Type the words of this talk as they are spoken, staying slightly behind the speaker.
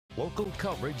Local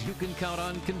coverage you can count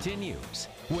on continues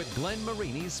with Glenn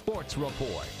Marini's Sports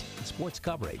Report. Sports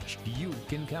coverage you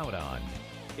can count on.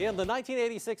 In the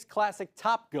 1986 classic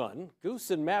Top Gun, Goose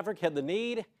and Maverick had the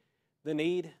need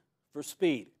for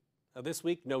speed. Now, this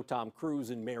week, no Tom Cruise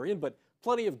in Marion, but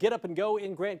plenty of get up and go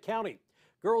in Grant County.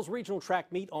 Girls regional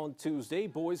track meet on Tuesday,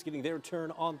 boys getting their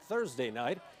turn on Thursday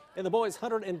night. In the boys'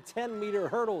 110-meter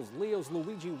hurdles, Leo's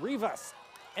Luigi Rivas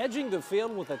edging the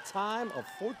field with a time of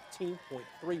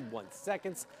 14.31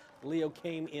 seconds. Leo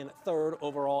came in third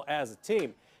overall as a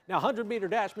team. Now, 100-meter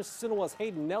dash, Mississini's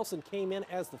Hayden Nelson came in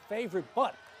as the favorite,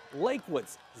 but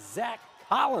Lakewood's Zach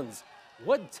Collins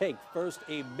would take first,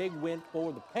 a big win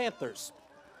for the Panthers.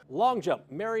 Long jump,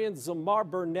 Marion Zamar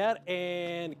Burnett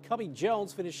and Cubby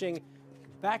Jones finishing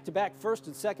back-to-back first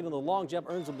and second in the long jump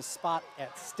earns him a spot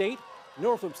at state.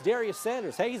 Northrop's Darius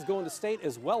Sanders Hayes going to state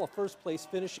as well, a first-place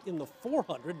finish in the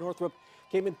 400. Northrop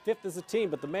came in fifth as a team,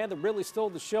 but the man that really stole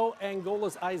the show,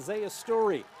 Angola's Isaiah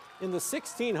Story. In the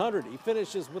 1600, he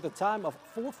finishes with a time of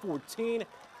 4:14.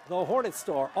 The Hornet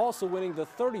Star also winning the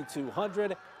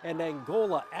 3200, and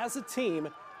Angola as a team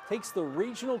takes the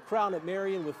regional crown at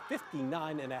Marion with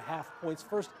 59.5 points.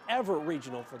 First ever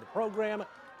regional for the program.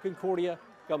 Concordia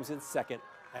comes in second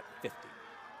at 50.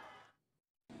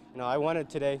 I wanted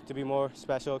today to be more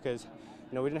special because,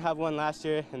 we didn't have one last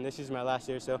year, and this is my last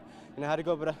year. So, I had to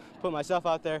go put myself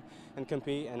out there and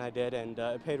compete, and I did, and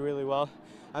it paid really well.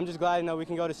 I'm just glad, we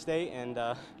can go to state, and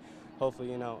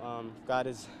hopefully, God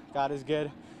is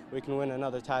good. We can win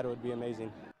another title. It would be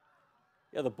amazing.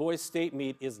 Yeah, the boys' state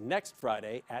meet is next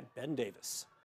Friday at Ben Davis.